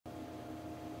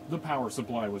the power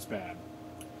supply was bad.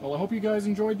 Well, I hope you guys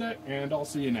enjoyed that, and I'll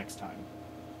see you next time.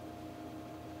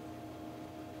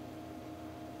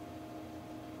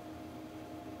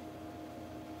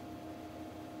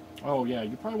 Oh yeah,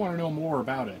 you probably want to know more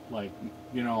about it, like,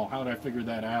 you know, how did I figure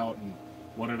that out, and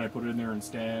what did I put in there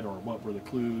instead, or what were the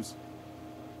clues?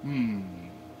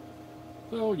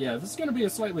 So yeah, this is going to be a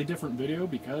slightly different video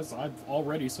because I've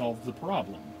already solved the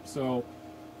problem. So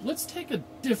let's take a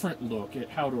different look at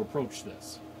how to approach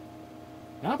this.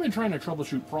 Now, I've been trying to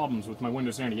troubleshoot problems with my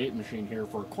Windows 98 machine here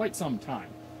for quite some time.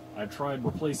 I've tried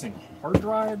replacing hard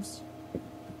drives,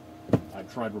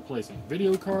 I've tried replacing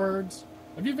video cards,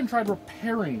 I've even tried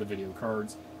repairing the video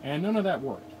cards, and none of that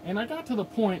worked. And I got to the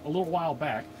point a little while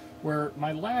back where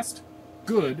my last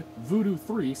good Voodoo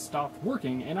 3 stopped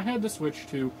working, and I had to switch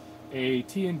to a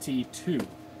TNT 2.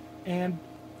 And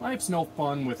life's no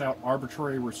fun without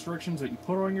arbitrary restrictions that you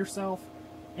put on yourself.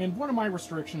 And one of my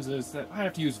restrictions is that I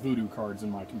have to use Voodoo cards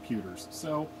in my computers.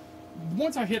 So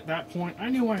once I hit that point, I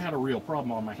knew I had a real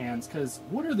problem on my hands, because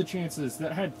what are the chances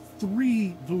that I had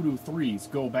 3 Voodoo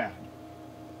 3s go bad?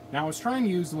 Now, I was trying to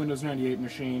use the Windows 98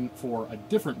 machine for a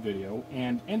different video,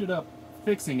 and ended up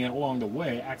fixing it along the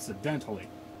way accidentally.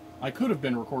 I could have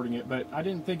been recording it, but I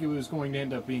didn't think it was going to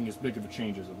end up being as big of a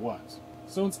change as it was.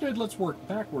 So instead, let's work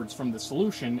backwards from the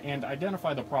solution and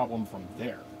identify the problem from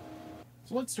there.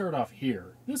 So let's start off here.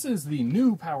 This is the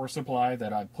new power supply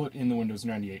that I put in the Windows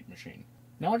 98 machine.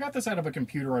 Now, I got this out of a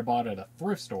computer I bought at a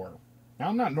thrift store. Now,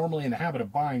 I'm not normally in the habit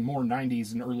of buying more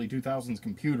 90s and early 2000s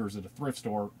computers at a thrift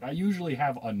store. I usually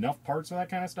have enough parts for that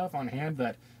kind of stuff on hand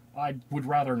that I would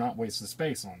rather not waste the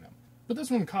space on them. But this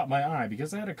one caught my eye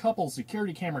because it had a couple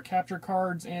security camera capture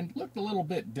cards and looked a little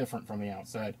bit different from the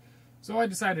outside. So I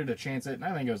decided to chance it, and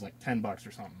I think it was like 10 bucks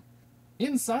or something.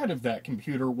 Inside of that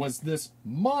computer was this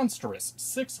monstrous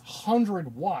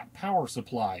 600 watt power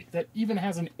supply that even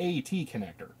has an AT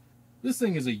connector. This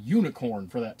thing is a unicorn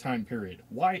for that time period.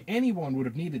 Why anyone would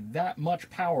have needed that much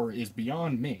power is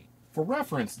beyond me. For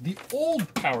reference, the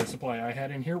old power supply I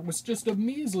had in here was just a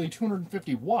measly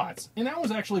 250 watts, and that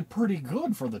was actually pretty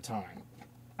good for the time.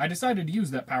 I decided to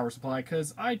use that power supply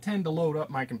because I tend to load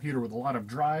up my computer with a lot of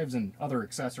drives and other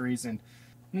accessories, and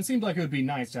it seemed like it would be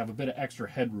nice to have a bit of extra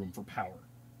headroom for power.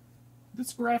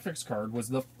 This graphics card was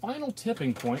the final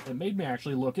tipping point that made me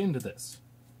actually look into this.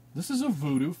 This is a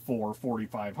Voodoo 4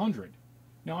 4500.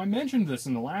 Now, I mentioned this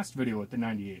in the last video with the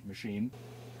 98 machine.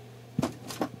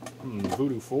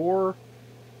 Voodoo 4?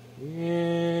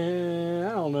 Yeah,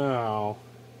 I don't know.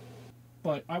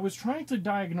 But I was trying to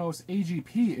diagnose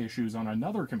AGP issues on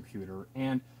another computer,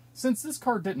 and since this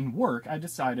card didn't work, I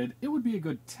decided it would be a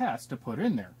good test to put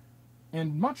in there.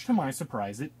 And much to my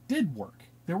surprise, it did work.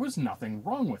 There was nothing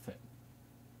wrong with it.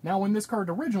 Now, when this card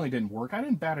originally didn't work, I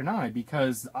didn't bat an eye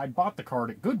because I bought the card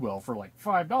at Goodwill for like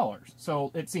 $5,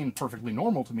 so it seemed perfectly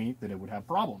normal to me that it would have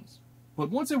problems. But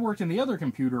once it worked in the other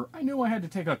computer, I knew I had to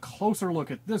take a closer look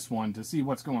at this one to see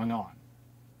what's going on.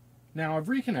 Now, I've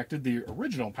reconnected the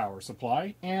original power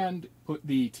supply and put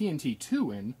the TNT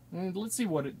 2 in, and let's see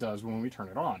what it does when we turn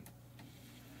it on.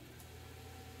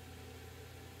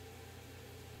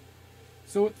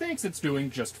 So it thinks it's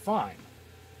doing just fine.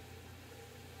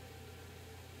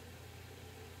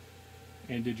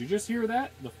 And did you just hear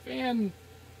that? The fan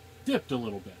dipped a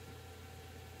little bit.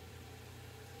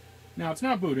 Now, it's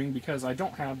not booting because I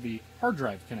don't have the hard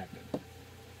drive connected.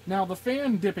 Now, the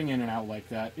fan dipping in and out like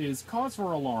that is cause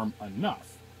for alarm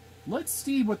enough. Let's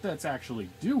see what that's actually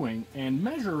doing and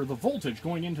measure the voltage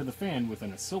going into the fan with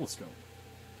an oscilloscope.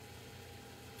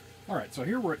 Alright, so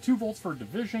here we're at 2 volts for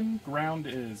division. Ground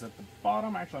is at the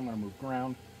bottom. Actually, I'm going to move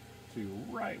ground to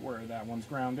right where that one's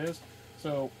ground is.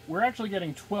 So we're actually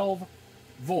getting 12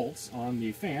 volts on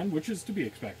the fan, which is to be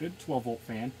expected, 12 volt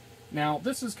fan. Now,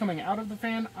 this is coming out of the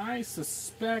fan. I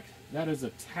suspect that is a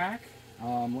tach.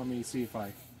 Let me see if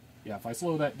I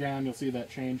slow that down, you'll see that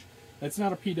change. That's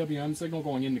not a PWM signal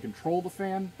going in to control the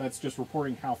fan. That's just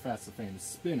reporting how fast the fan is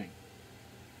spinning.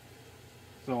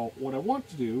 So what I want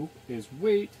to do is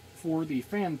wait for the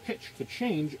fan pitch to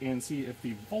change and see if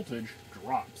the voltage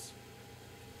drops.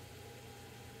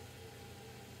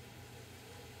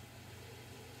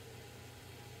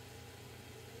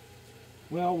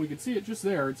 Well, we can see it just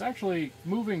there. It's actually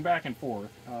moving back and forth.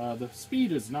 The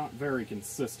speed is not very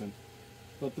consistent,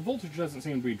 but the voltage doesn't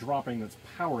seem to be dropping that's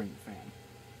powering the fan.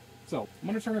 So, I'm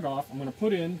going to turn it off. I'm going to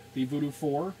put in the Voodoo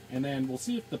 4, and then we'll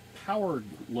see if the power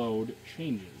load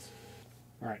changes.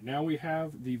 Alright, now we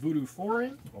have the Voodoo 4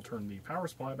 in. I'll turn the power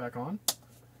supply back on,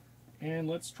 and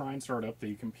let's try and start up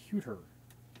the computer.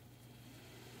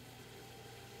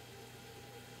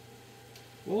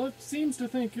 Well, it seems to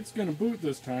think it's going to boot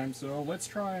this time, so let's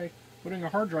try putting a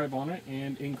hard drive on it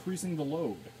and increasing the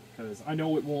load, because I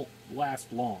know it won't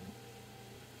last long.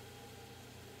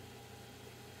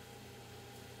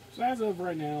 So as of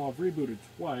right now, I've rebooted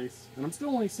twice, and I'm still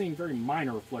only seeing very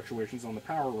minor fluctuations on the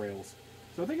power rails.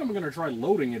 So I think I'm going to try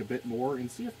loading it a bit more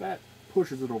and see if that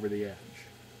pushes it over the edge.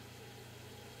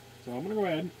 So I'm going to go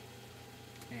ahead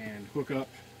and hook up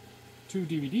 2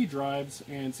 DVD drives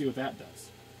and see what that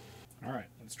does. Alright,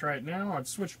 let's try it now. I've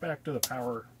switched back to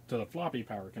the floppy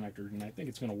power connector, and I think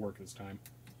it's going to work this time.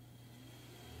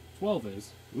 12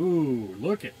 is. Ooh,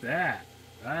 look at that.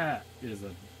 That is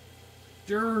a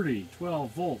dirty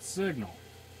 12-volt signal.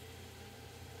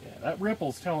 Yeah, that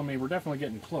ripple's telling me we're definitely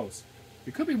getting close.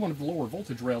 It could be one of the lower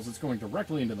voltage rails that's going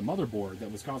directly into the motherboard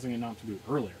that was causing it not to boot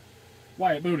earlier.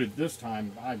 Why it booted this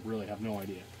time, I really have no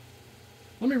idea.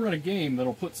 Let me run a game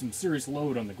that'll put some serious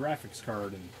load on the graphics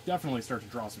card and definitely start to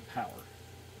draw some power.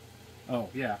 Oh,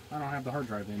 yeah, I don't have the hard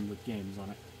drive in with games on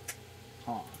it.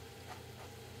 Huh.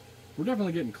 We're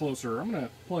definitely getting closer. I'm going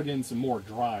to plug in some more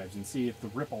drives and see if the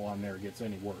ripple on there gets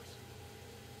any worse.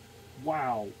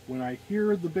 Wow, when I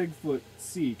hear the Bigfoot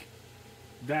seek,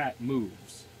 that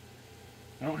moves.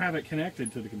 I don't have it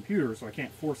connected to the computer, so I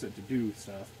can't force it to do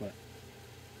stuff, but...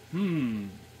 You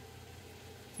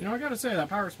know, I gotta say, that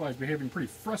power supply is behaving pretty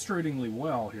frustratingly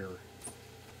well here.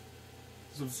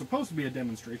 This was supposed to be a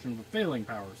demonstration of a failing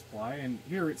power supply, and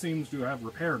here it seems to have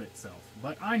repaired itself.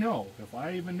 But I know, if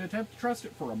I even attempt to trust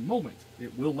it for a moment,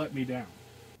 it will let me down.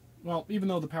 Well, even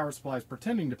though the power supply is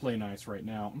pretending to play nice right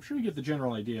now, I'm sure you get the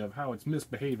general idea of how it's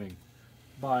misbehaving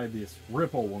by this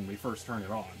ripple when we first turn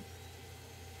it on.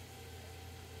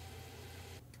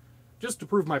 Just to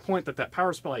prove my point that that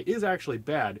power supply is actually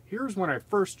bad, here's when I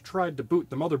first tried to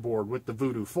boot the motherboard with the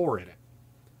Voodoo 4 in it.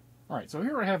 Alright, so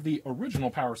here I have the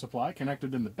original power supply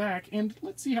connected in the back, and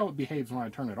let's see how it behaves when I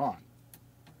turn it on.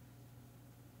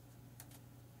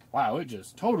 Wow, it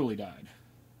just totally died.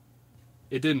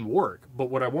 It didn't work,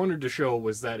 but what I wanted to show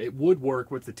was that it would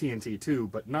work with the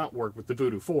TNT2, but not work with the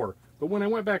Voodoo 4. But when I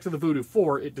went back to the Voodoo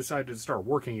 4, it decided to start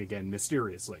working again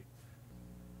mysteriously.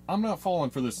 I'm not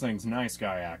falling for this thing's nice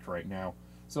guy act right now,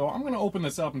 so I'm going to open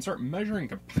this up and start measuring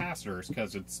capacitors,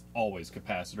 because it's always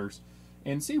capacitors,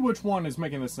 and see which one is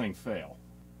making this thing fail.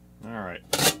 Alright.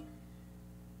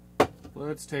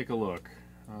 Let's take a look.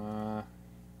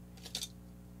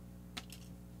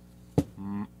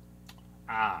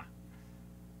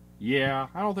 Yeah,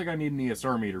 I don't think I need an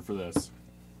ESR meter for this.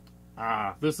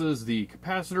 This is the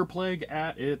capacitor plague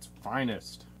at its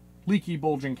finest. Leaky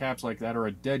bulging caps like that are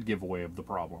a dead giveaway of the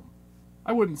problem.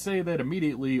 I wouldn't say that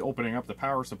immediately opening up the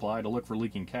power supply to look for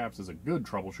leaking caps is a good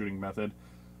troubleshooting method,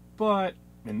 but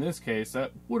in this case,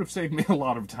 that would have saved me a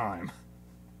lot of time.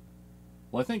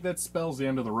 Well, I think that spells the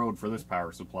end of the road for this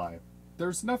power supply.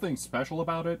 There's nothing special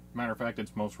about it. Matter of fact,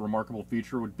 its most remarkable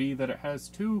feature would be that it has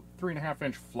 2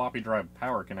 3.5-inch floppy drive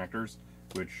power connectors,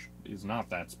 which is not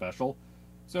that special.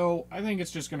 So I think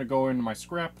it's just going to go into my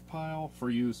scrap pile for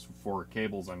use for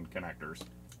cables and connectors.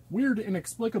 Weird,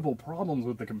 inexplicable problems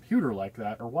with the computer like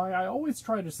that are why I always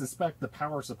try to suspect the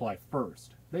power supply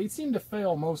first. They seem to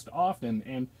fail most often,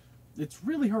 and it's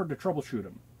really hard to troubleshoot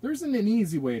them. There isn't an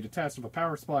easy way to test if a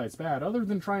power supply is bad other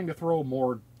than trying to throw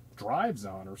more drives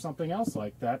on or something else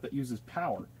like that that uses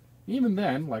power. Even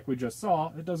then, like we just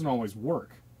saw, it doesn't always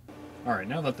work. Alright,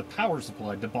 now that the power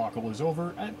supply debacle is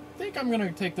over, I think I'm going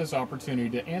to take this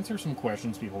opportunity to answer some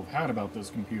questions people have had about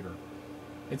this computer.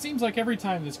 It seems like every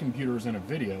time this computer is in a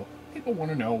video, people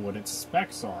want to know what its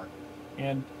specs are.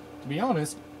 And, to be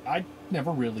honest, I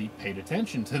never really paid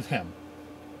attention to them.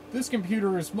 This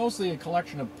computer is mostly a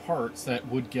collection of parts that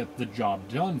would get the job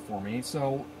done for me,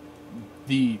 so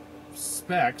the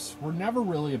specs were never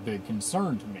really a big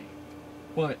concern to me.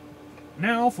 But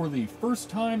now, for the first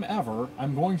time ever,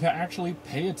 I'm going to actually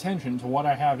pay attention to what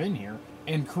I have in here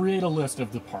and create a list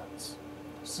of the parts.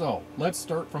 So, let's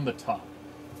start from the top.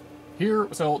 Here,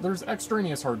 so there's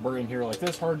extraneous hardware in here, like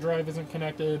this hard drive isn't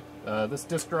connected, this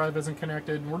disk drive isn't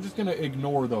connected, and we're just going to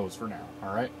ignore those for now,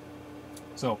 alright?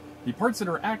 So, the parts that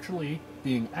are actually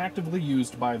being actively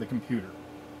used by the computer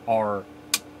are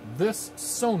this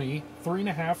Sony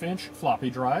 3.5-inch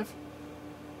floppy drive.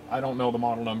 I don't know the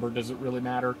model number, does it really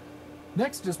matter?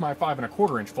 Next is my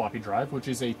 5.25-inch floppy drive, which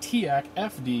is a TIAC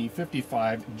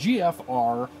FD55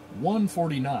 GFR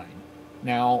 149.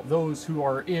 Now, those who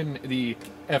are in the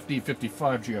FD55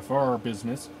 GFR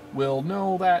business will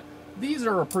know that these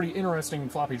are a pretty interesting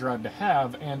floppy drive to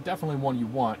have, and definitely one you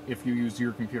want if you use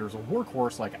your computer as a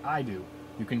workhorse like I do.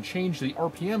 You can change the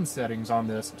RPM settings on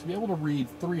this to be able to read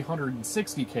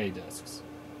 360K discs.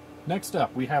 Next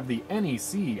up, we have the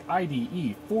NEC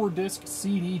IDE 4-disc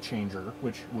CD changer,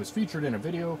 which was featured in a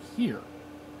video here.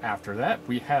 After that,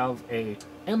 we have a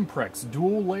Mprex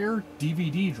dual-layer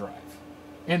DVD drive.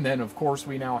 And then, of course,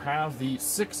 we now have the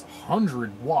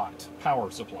 600-watt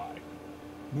power supply.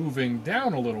 Moving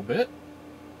down a little bit,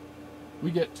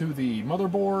 we get to the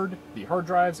motherboard, the hard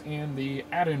drives, and the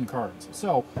add-in cards.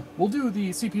 So, we'll do the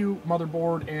CPU,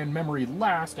 motherboard, and memory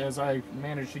last, as I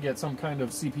managed to get some kind of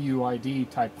CPU ID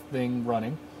type thing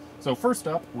running. So first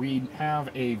up, we have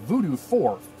a Voodoo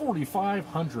 4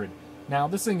 4500. Now,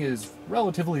 this thing is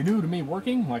relatively new to me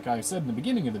working. Like I said in the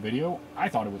beginning of the video, I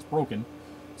thought it was broken.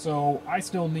 So I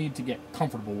still need to get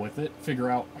comfortable with it, figure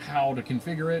out how to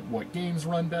configure it, what games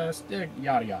run best, yada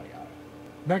yada yada.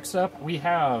 Next up, we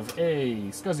have a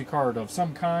SCSI card of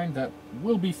some kind that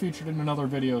will be featured in another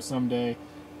video someday.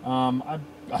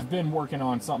 I've been working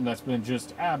on something that's been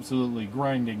just absolutely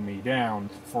grinding me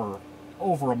down for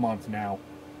over a month now.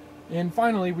 And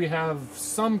finally, we have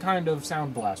some kind of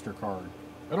Sound Blaster card.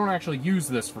 I don't actually use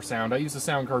this for sound. I use a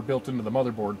sound card built into the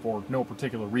motherboard for no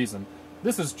particular reason.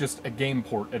 This is just a game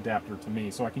port adapter to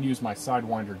me, so I can use my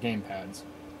Sidewinder gamepads.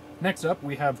 Next up,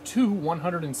 we have two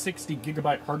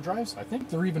 160GB hard drives. I think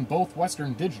they're even both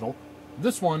Western Digital.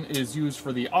 This one is used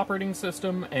for the operating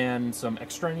system and some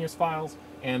extraneous files,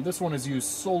 and this one is used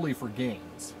solely for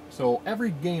games. So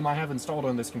every game I have installed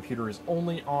on this computer is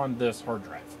only on this hard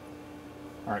drive.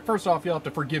 Alright, first off, you'll have to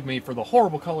forgive me for the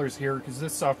horrible colors here, because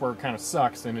this software kind of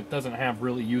sucks and it doesn't have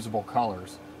really usable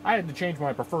colors. I had to change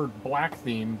my preferred black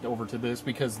theme over to this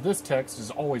because this text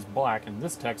is always black and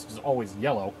this text is always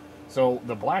yellow. So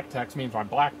the black text means my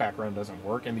black background doesn't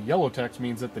work, and the yellow text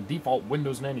means that the default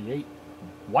Windows 98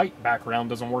 white background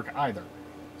doesn't work either.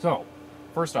 So,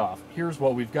 first off, here's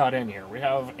what we've got in here. We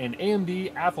have an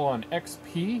AMD Athlon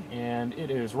XP, and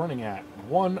it is running at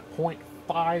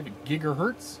 1.5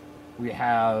 gigahertz. We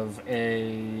have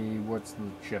a, what's the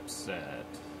chipset?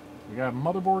 We got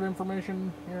motherboard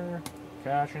information here,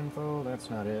 cache info, that's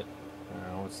not it.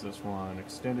 What's this one?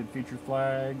 Extended feature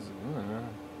flags,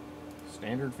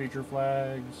 standard feature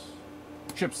flags,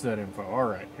 chipset info.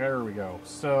 Alright, here we go.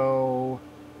 So,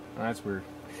 that's weird.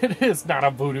 It is not a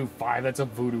Voodoo 5, that's a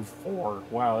Voodoo 4.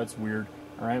 Wow, that's weird.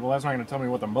 Alright, well that's not going to tell me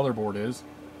what the motherboard is.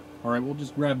 Alright, we'll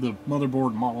just grab the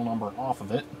motherboard model number off of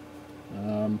it.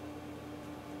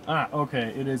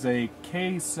 Okay, it is a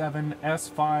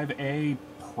K7S5A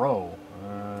Pro.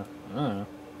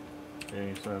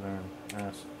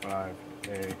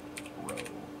 K7S5A Pro.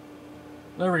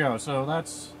 There we go, so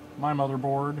that's my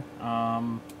motherboard.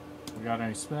 We got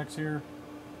any specs here?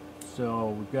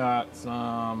 So, we've got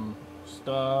some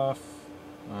stuff,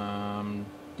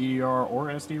 DDR or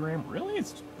SD-RAM. Really?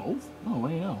 It's both? Oh,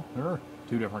 well, you know, there are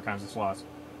two different kinds of slots.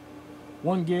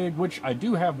 1 gig, which I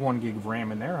do have 1 gig of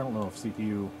RAM in there. I don't know if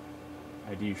CPU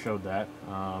ID showed that.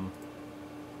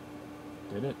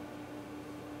 Did it?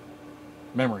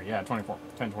 Memory, yeah,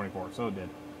 1024, so it did.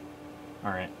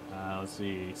 Alright, let's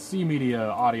see. C Media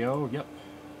audio, yep.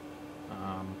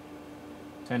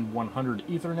 10100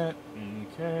 Ethernet,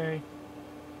 okay.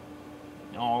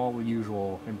 All the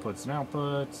usual inputs and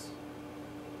outputs.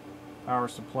 Power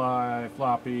supply,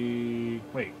 floppy.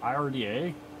 Wait,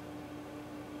 IRDA?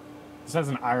 This has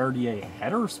an IRDA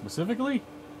header specifically?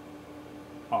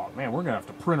 Oh man, we're gonna have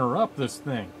to printer up this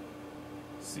thing.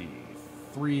 Let's see,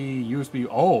 3 USB.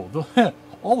 Oh,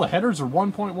 all the headers are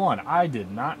 1.1. I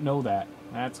did not know that.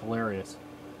 That's hilarious.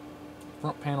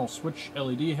 Front panel switch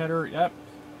LED header. Yep.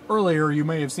 Earlier, you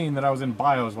may have seen that I was in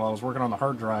BIOS while I was working on the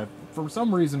hard drive. For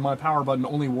some reason, my power button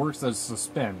only works as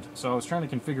suspend, so I was trying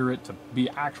to configure it to be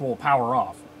actual power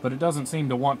off, but it doesn't seem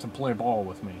to want to play ball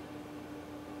with me.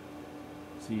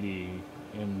 CD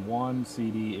in 1,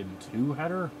 CD in 2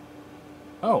 header?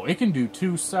 Oh, it can do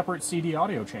 2 separate CD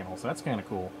audio channels. That's kind of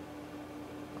cool.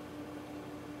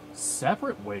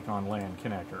 Separate Wake on LAN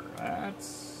connector.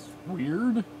 That's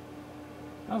weird.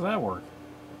 How's that work?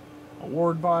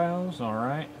 Award BIOS,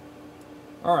 alright.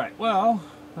 Alright, well,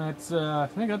 that's, I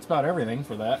think that's about everything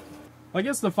for that. I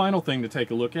guess the final thing to take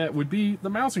a look at would be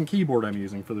the mouse and keyboard I'm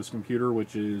using for this computer,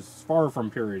 which is far from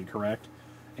period correct.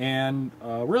 And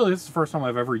really, this is the first time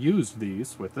I've ever used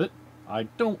these with it. I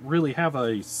don't really have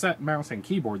a set mouse and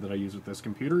keyboard that I use with this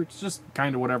computer. It's just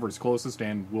kind of whatever's closest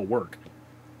and will work.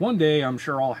 One day, I'm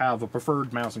sure I'll have a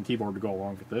preferred mouse and keyboard to go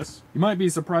along with this. You might be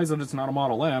surprised that it's not a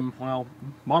Model M. Well,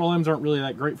 Model M's aren't really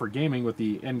that great for gaming with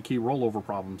the end key rollover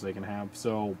problems they can have,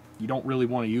 so you don't really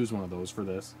want to use one of those for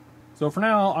this. So for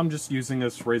now, I'm just using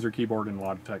this Razer keyboard and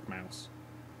Logitech mouse.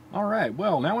 Alright,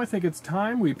 well, now I think it's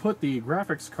time we put the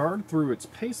graphics card through its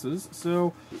paces,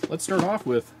 so let's start off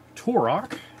with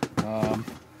Turok,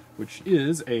 which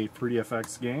is a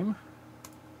 3DFX game.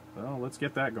 Well, let's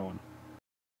get that going.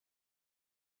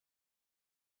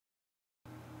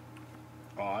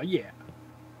 Oh, yeah.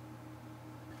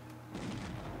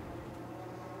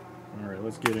 Alright,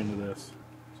 let's get into this.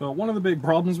 So one of the big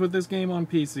problems with this game on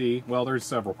PC, well, there's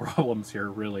several problems here,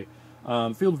 really.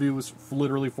 Field of view is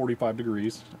literally 45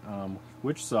 degrees,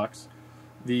 which sucks.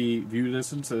 The view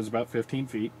distance is about 15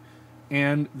 feet.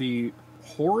 And the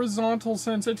horizontal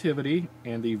sensitivity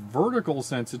and the vertical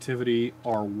sensitivity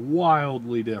are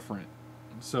wildly different.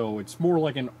 So it's more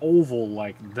like an oval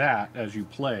like that as you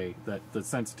play, that the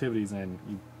sensitivity's in.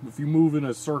 If you move in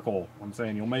a circle, I'm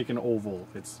saying you'll make an oval.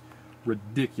 It's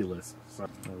ridiculous. So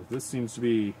this seems to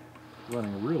be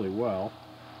running really well.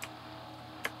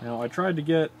 Now I tried to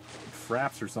get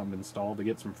fraps or something installed to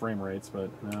get some frame rates,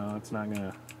 but no, it's not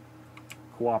going to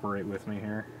cooperate with me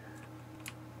here.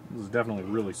 This is definitely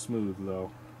really smooth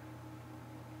though.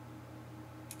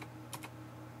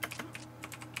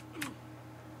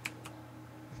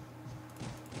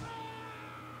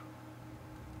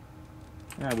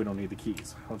 We don't need the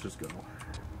keys. I'll just go.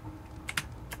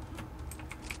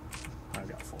 I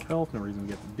got full health, no reason to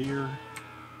get the deer.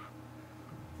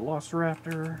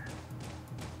 Velociraptor.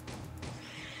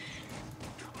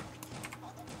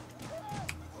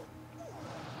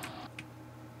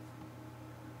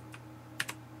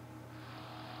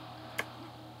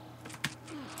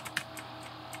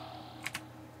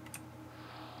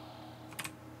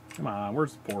 Come on,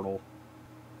 where's the portal?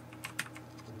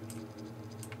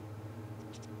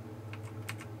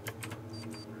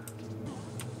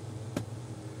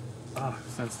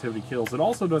 Sensitivity kills. It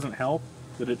also doesn't help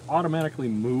that it automatically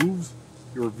moves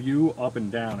your view up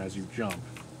and down as you jump.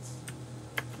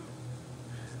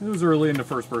 It was early into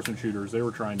first-person shooters. They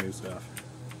were trying new stuff.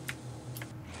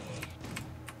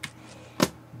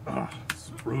 It's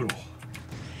brutal.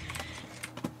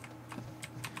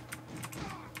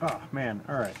 Man.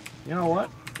 Alright. You know what?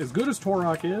 As good as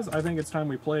Turok is, I think it's time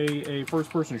we play a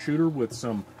first-person shooter with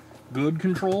some good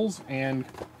controls and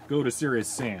go to Serious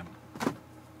Sam.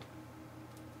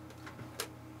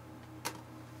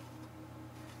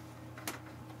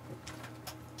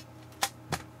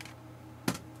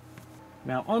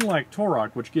 Now, unlike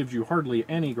Turok, which gives you hardly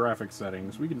any graphic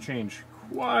settings, we can change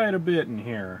quite a bit in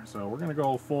here. So we're going to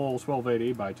go full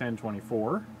 1280 by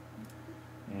 1024.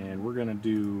 And we're going to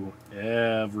do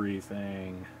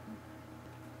everything.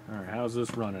 Alright, how's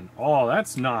this running? Oh,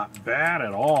 that's not bad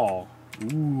at all.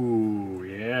 Ooh,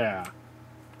 yeah.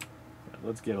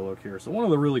 Let's get a look here. So one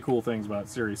of the really cool things about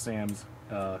Serious Sam's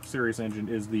Serious Engine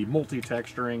is the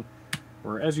multi-texturing,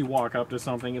 where as you walk up to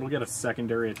something, it'll get a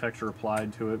secondary texture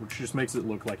applied to it, which just makes it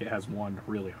look like it has one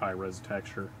really high-res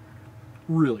texture.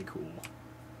 Really cool.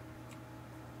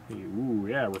 Hey, ooh,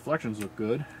 yeah, reflections look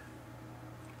good.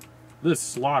 This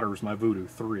slaughters my Voodoo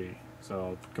 3,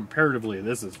 so comparatively,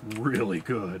 this is really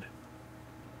good.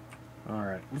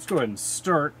 Alright, let's go ahead and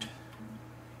start.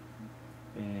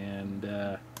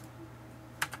 And,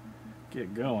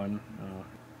 get going.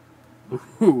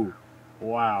 Ooh.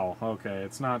 Wow, okay,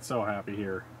 it's not so happy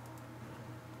here.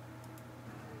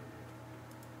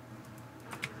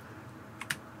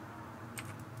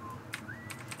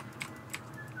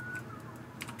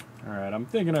 Alright, I'm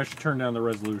thinking I should turn down the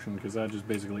resolution because that just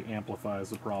basically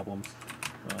amplifies the problems.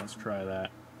 Let's try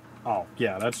that. Oh,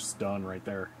 yeah, that's just done right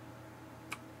there.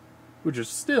 Which is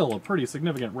still a pretty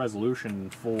significant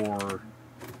resolution for...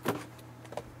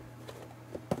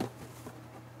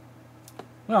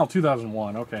 Well,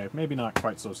 2001, okay, maybe not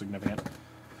quite so significant.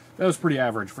 That was pretty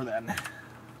average for then.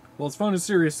 Well, as fun as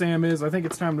Serious Sam is, I think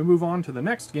it's time to move on to the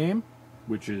next game,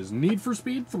 which is Need for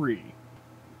Speed 3.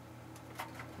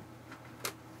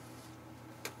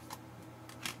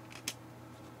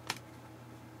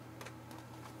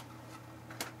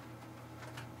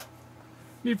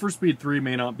 Need for Speed 3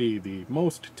 may not be the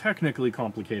most technically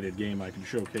complicated game I can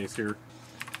showcase here.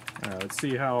 Let's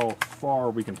see how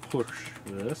far we can push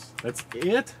this. That's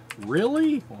it?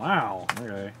 Really? Wow.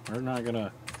 Okay. We're not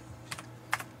gonna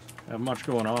have much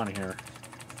going on here.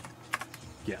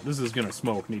 Yeah, this is gonna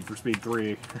smoke Need for Speed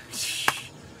 3.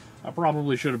 I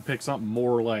probably should have picked something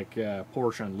more like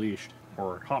Porsche Unleashed,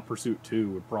 or Hot Pursuit 2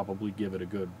 would probably give it a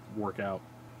good workout.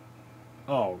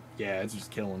 Oh, yeah, it's just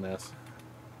killing this.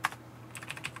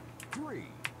 3,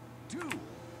 2, 1,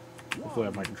 hopefully I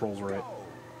have my controls right.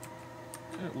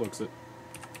 It looks it.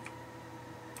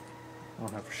 I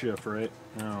don't have to shift, right?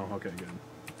 Oh, okay, good.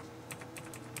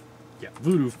 Yeah,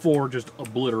 Voodoo 4 just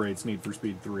obliterates Need for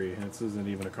Speed 3. This isn't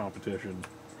even a competition.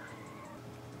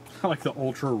 I like the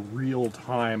ultra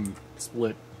real-time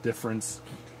split difference.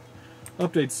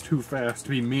 Updates too fast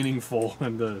to be meaningful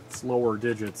in the slower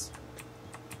digits.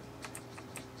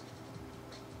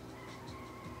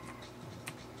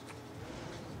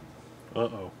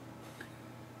 Uh-oh.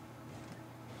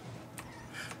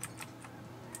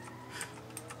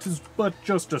 'tis but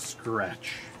just a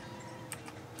scratch.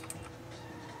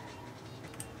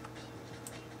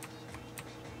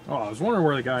 Oh, I was wondering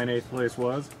where the guy in 8th place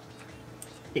was.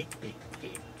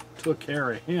 Took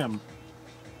care of him.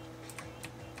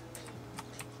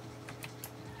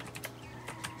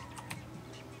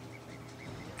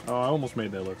 Oh, I almost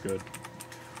made that look good.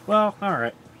 Well,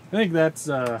 alright. I think that's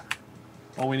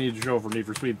all we need to show for Need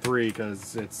for Speed 3,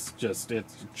 because it's a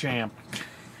champ.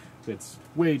 It's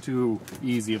way too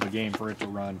easy of a game for it to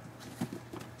run. How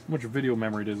much video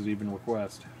memory does it even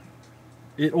request?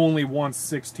 It only wants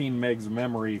 16 megs of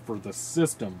memory for the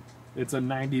system. It's a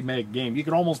 90 meg game. You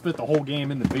could almost fit the whole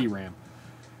game in the VRAM.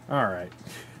 Alright.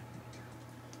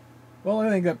 Well, I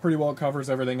think that pretty well covers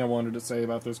everything I wanted to say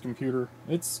about this computer.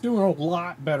 It's doing a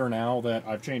lot better now that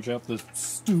I've changed up the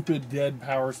stupid dead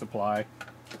power supply.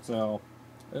 So,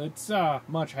 it's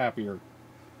much happier.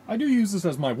 I do use this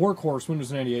as my workhorse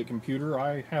Windows 98 computer.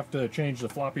 I have to change the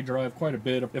floppy drive quite a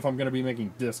bit if I'm going to be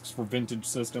making discs for vintage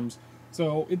systems.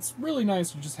 So, it's really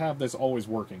nice to just have this always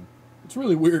working. It's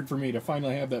really weird for me to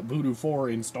finally have that Voodoo 4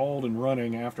 installed and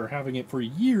running after having it for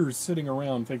years sitting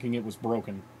around thinking it was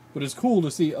broken. But it's cool to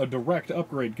see a direct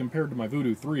upgrade compared to my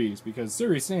Voodoo 3s, because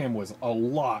Serious Sam was a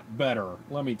lot better,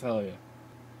 let me tell you.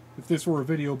 If this were a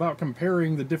video about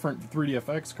comparing the different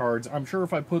 3DFX cards, I'm sure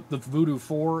if I put the Voodoo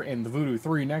 4 and the Voodoo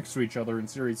 3 next to each other in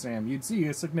Serious Sam, you'd see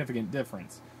a significant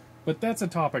difference. But that's a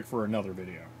topic for another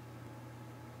video.